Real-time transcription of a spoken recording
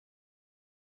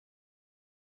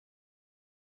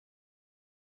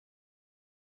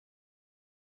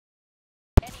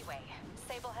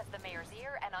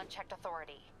an unchecked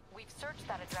authority. We've searched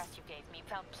that address you gave me,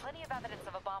 found plenty of evidence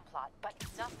of a bomb plot, but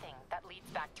nothing that leads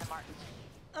back to Martin.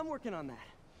 I'm working on that.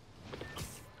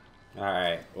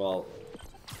 Alright, well...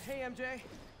 Hey, MJ.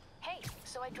 Hey,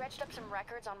 so I dredged up some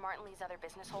records on Martin Lee's other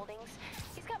business holdings.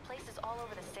 He's got places all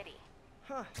over the city.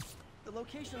 Huh. The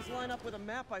locations line up with a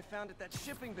map I found at that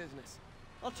shipping business.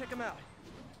 I'll check them out.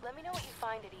 Let me know what you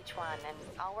find at each one, and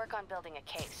I'll work on building a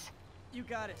case. You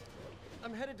got it.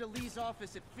 I'm headed to Lee's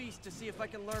office at Feast to see if I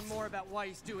can learn more about why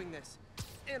he's doing this.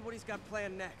 And what he's got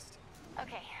planned next.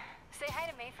 Okay. Say hi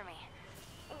to May for me.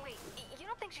 Wait, you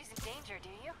don't think she's in danger, do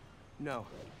you? No.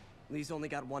 Lee's only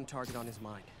got one target on his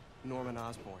mind. Norman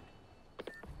Osborn.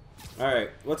 Alright,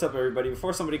 what's up everybody?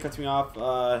 Before somebody cuts me off,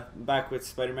 back with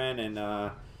Spider-Man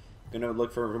and gonna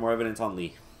look for more evidence on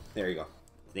Lee. There you go.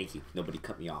 Thank you. Nobody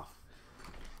cut me off.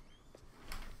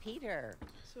 Peter.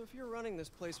 So if you're running this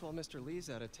place while Mr. Lee's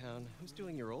out of town, who's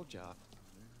doing your old job?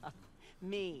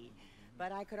 Me.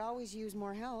 But I could always use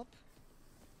more help.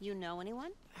 You know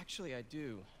anyone? Actually, I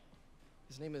do.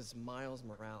 His name is Miles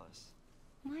Morales.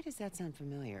 Why does that sound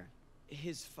familiar?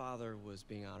 His father was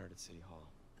being honored at City Hall.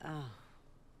 Oh.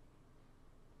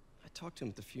 I talked to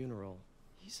him at the funeral.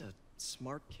 He's a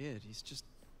smart kid. He's just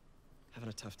having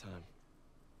a tough time.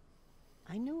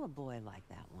 I knew a boy like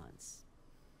that once.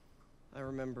 I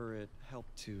remember it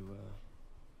helped to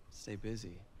stay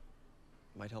busy.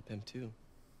 Might help him too.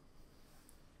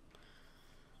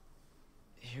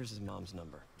 Here's his mom's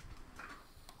number.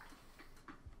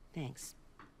 Thanks.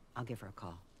 I'll give her a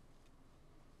call.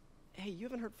 Hey, you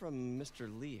haven't heard from Mr.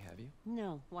 Lee, have you?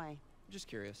 No, why? Just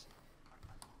curious.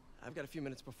 I've got a few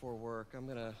minutes before work. I'm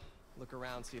gonna look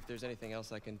around, see if there's anything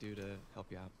else I can do to help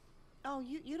you out. Oh,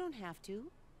 you don't have to.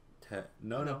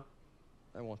 No.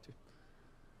 I want to.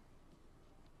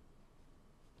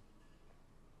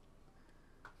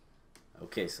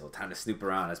 Okay, so time to snoop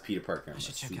around as Peter Parker. I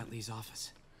should check out Lee's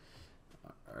office.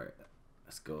 Alright,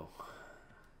 let's go.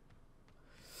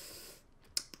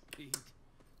 Pete,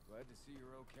 glad to see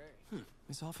you're okay.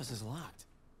 His office is locked.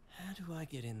 How do I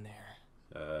get in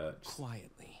there?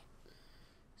 Quietly.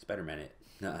 Spider-Man it.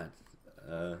 Nah,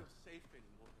 Safe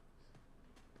anymore.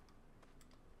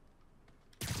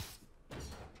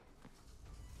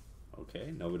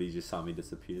 okay, nobody just saw me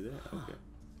disappear there. Okay.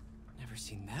 Never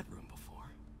seen that room before.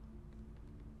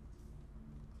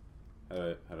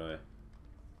 How do I?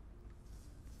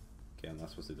 Okay, I'm not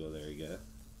supposed to go there again.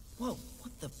 Whoa,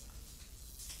 what the?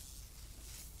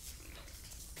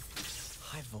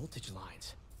 High voltage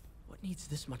lines. What needs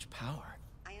this much power?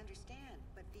 I understand,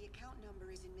 but the account number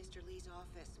is in Mr. Lee's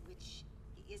office, which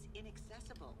is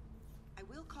inaccessible. I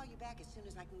will call you back as soon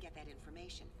as I can get that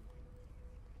information.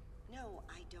 No,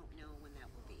 I don't know when that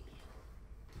will be.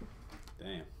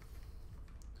 Damn.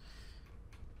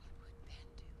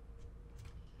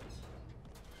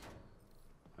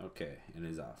 Okay, in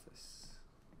his office.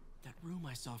 That room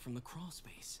I saw from the crawl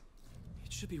space.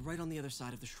 It should be right on the other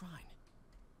side of the shrine.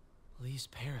 Lee's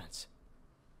parents.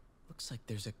 Looks like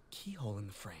there's a keyhole in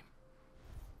the frame.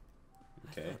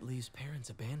 Okay. I thought Lee's parents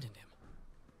abandoned him.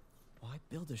 Why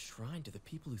build a shrine to the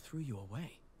people who threw you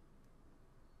away?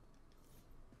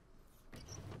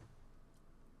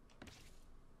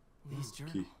 Lee's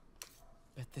journal. Key.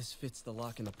 Bet this fits the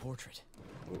lock in the portrait.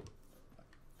 Oh.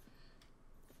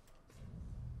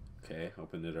 Okay,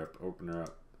 open it up. Open her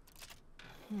up.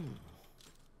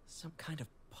 Some kind of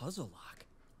puzzle lock.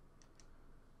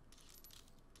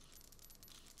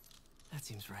 That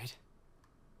seems right.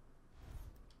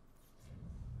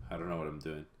 I don't know what I'm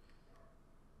doing.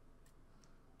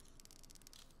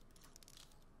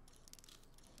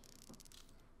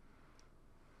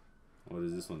 What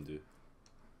does this one do?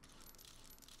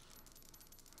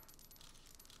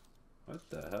 What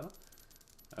the hell?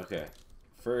 Okay.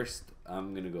 First,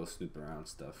 I'm gonna go snoop around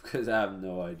stuff because I have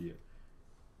no idea.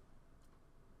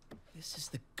 This is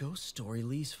the ghost story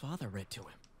Lee's father read to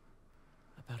him.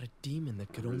 About a demon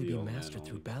that could only be mastered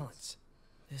through balance.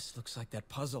 This looks like that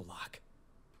puzzle lock.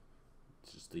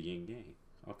 It's just a yin yang.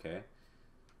 Okay.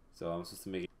 So I'm supposed to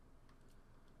make it.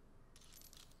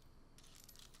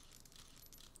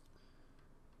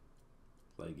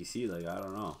 Like, you see, like, I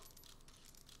don't know.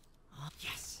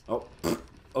 Yes! Oh,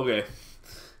 okay.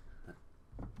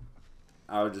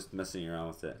 I was just messing around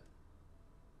with it.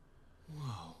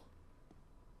 Whoa.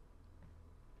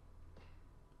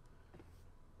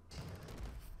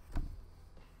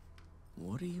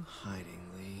 What are you hiding,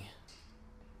 Lee?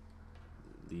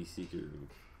 The secret room.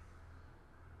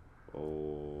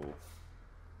 Oh.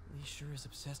 Lee sure is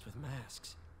obsessed with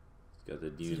masks. It's got the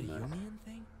Is it a demon mask. Jungian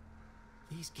thing?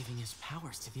 Lee's giving his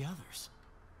powers to the others.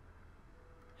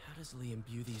 How does Lee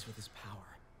imbue these with his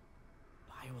power?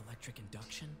 Bioelectric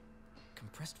induction?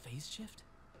 Compressed phase shift?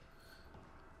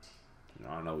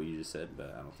 I don't know what you just said,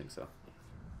 but I don't think so.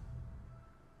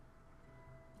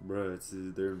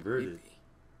 Bruh, they're inverted. Maybe.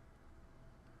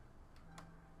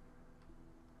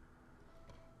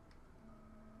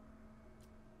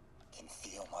 Can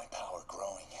feel my power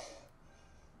growing,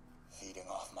 feeding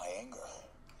off my anger.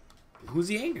 Who's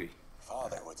he angry?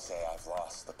 Father would say I've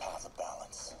lost the path of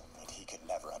balance, but he could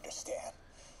never understand.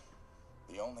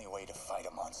 The only way to fight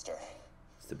a monster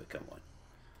Is to become one.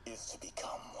 is to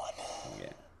become one.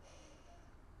 Yeah.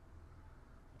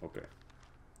 Okay.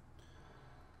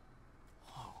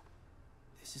 Whoa.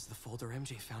 This is the folder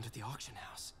MJ found at the auction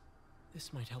house.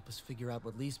 This might help us figure out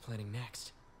what Lee's planning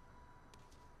next.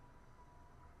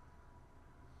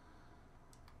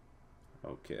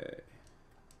 Okay.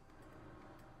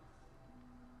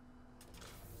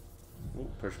 Oh,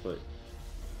 push play.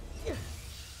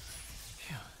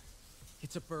 Phew.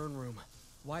 It's a burn room,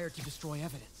 wired to destroy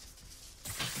evidence.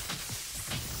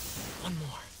 One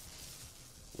more.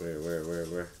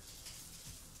 Where?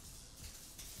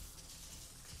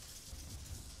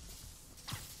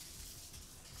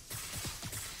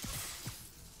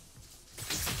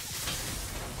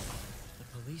 The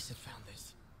police had found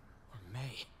this. Or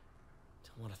may.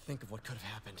 Don't want to think of what could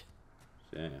have happened.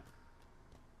 Damn.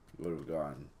 What have we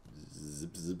got?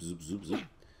 Zip, zip, zip, zip, zip.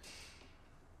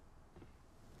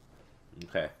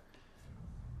 Okay.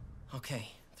 Okay,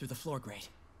 through the floor grate.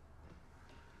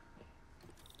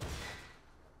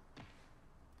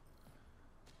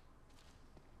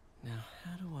 Now,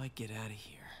 how do I get out of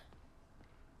here?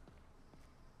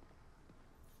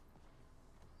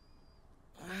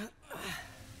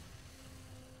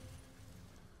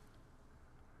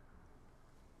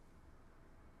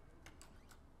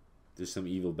 There's some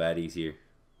evil baddies here.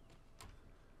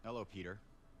 Hello, Peter.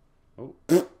 Oh.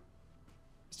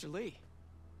 Mr. Lee.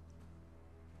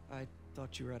 I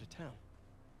thought you were out of town.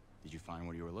 Did you find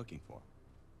what you were looking for?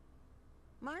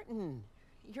 Martin,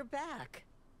 you're back.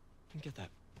 Get that.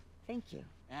 Thank you.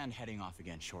 And heading off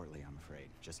again shortly, I'm afraid.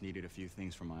 Just needed a few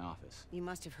things from my office. You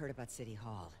must have heard about City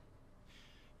Hall.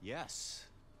 Yes.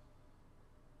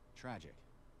 Tragic.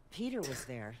 Peter was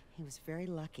there. He was very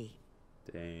lucky.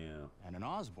 Damn. And an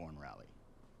Osborne rally.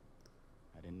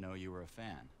 I didn't know you were a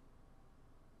fan.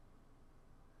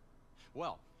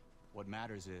 Well, what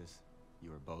matters is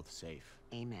you are both safe.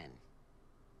 Amen.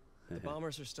 The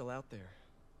bombers are still out there.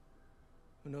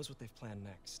 Who knows what they've planned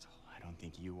next? I don't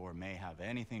think you or May have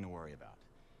anything to worry about.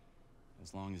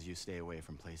 As long as you stay away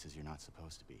from places you're not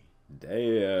supposed to be.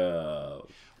 Damn.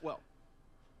 Well,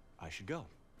 I should go.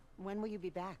 When will you be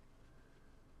back?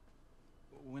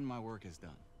 When my work is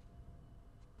done.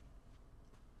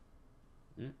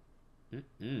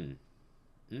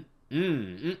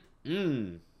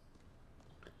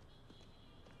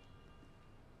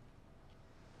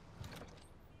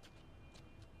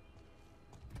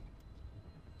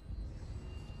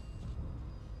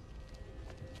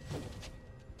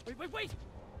 Wait!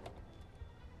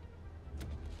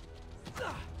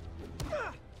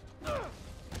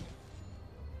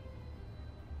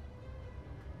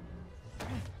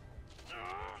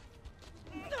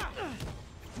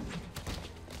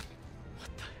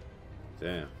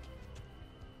 Damn.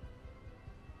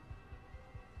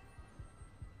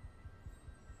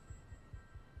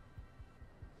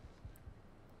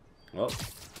 Well,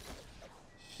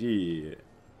 shit.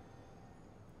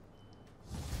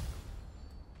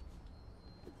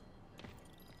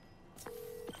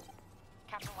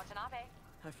 Captain Watanabe,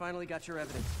 I finally got your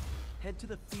evidence. Head to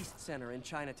the Feast Center in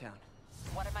Chinatown.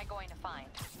 what am I going to find?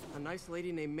 A nice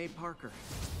lady named May Parker.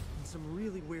 And some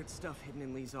really weird stuff hidden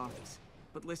in Lee's office.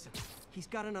 But listen, he's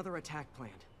got another attack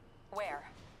planned. Where?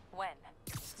 When?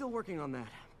 Still working on that,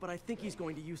 but I think he's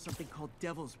going to use something called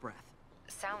Devil's Breath.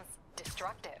 Sounds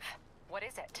destructive. What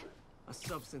is it? A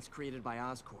substance created by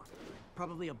Oscorp.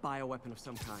 Probably a bioweapon of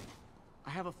some kind. I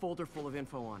have a folder full of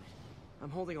info on it. I'm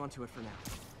holding on to it for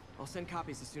now. I'll send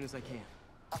copies as soon as I can.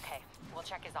 Okay, we'll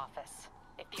check his office.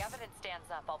 If the evidence stands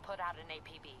up, I'll put out an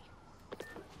APB.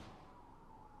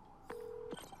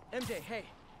 MJ, hey.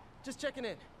 Just checking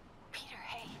in. Peter,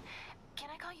 hey. Can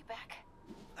I call you back?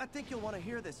 I think you'll want to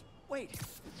hear this. Wait,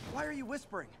 why are you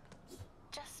whispering?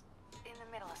 Just in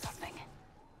the middle of something.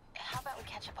 How about we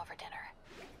catch up over dinner?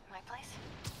 My place?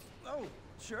 Oh,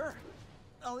 sure.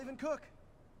 I'll even cook.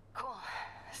 Cool.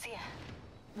 See ya.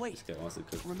 Wait, This guy wants to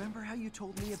cook. remember how you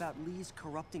told me about Lee's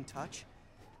corrupting touch?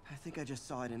 I think I just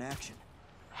saw it in action.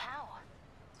 How?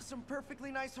 Some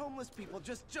perfectly nice homeless people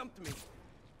just jumped me.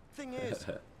 Thing is,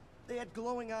 they had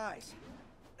glowing eyes.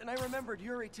 And I remembered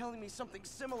Yuri telling me something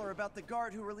similar about the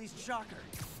guard who released Shocker.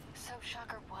 So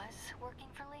Shocker was working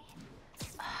for Lee?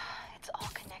 It's all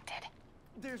connected.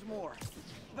 There's more,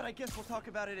 but I guess we'll talk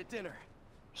about it at dinner.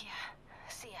 Yeah,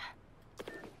 see ya.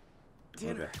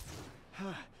 Dinner?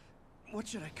 What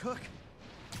should I cook?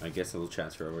 I guess it'll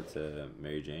transfer over to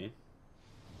Mary Jane.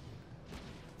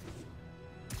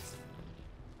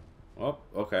 Oh,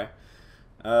 okay.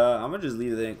 I'm gonna just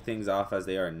leave the things off as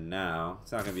they are now.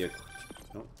 It's not gonna be a...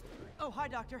 Nope. Oh, hi,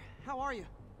 Doctor. How are you?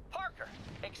 Parker,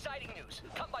 exciting news.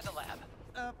 Come by the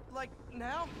lab. Like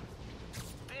now?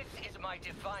 This is my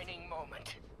defining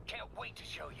moment. Can't wait to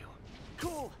show you.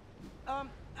 Cool.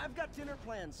 I've got dinner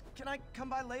plans. Can I come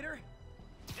by later?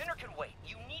 Dinner can wait.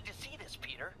 You need to see this,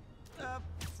 Peter.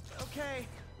 Okay.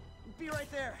 Be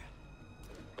right there.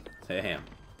 Damn.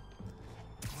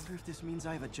 I wonder if this means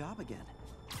I have a job again.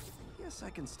 Guess I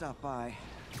can stop by.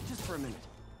 Just for a minute.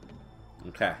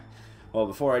 Okay. Well,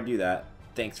 before I do that,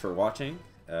 thanks for watching.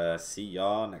 See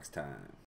y'all next time.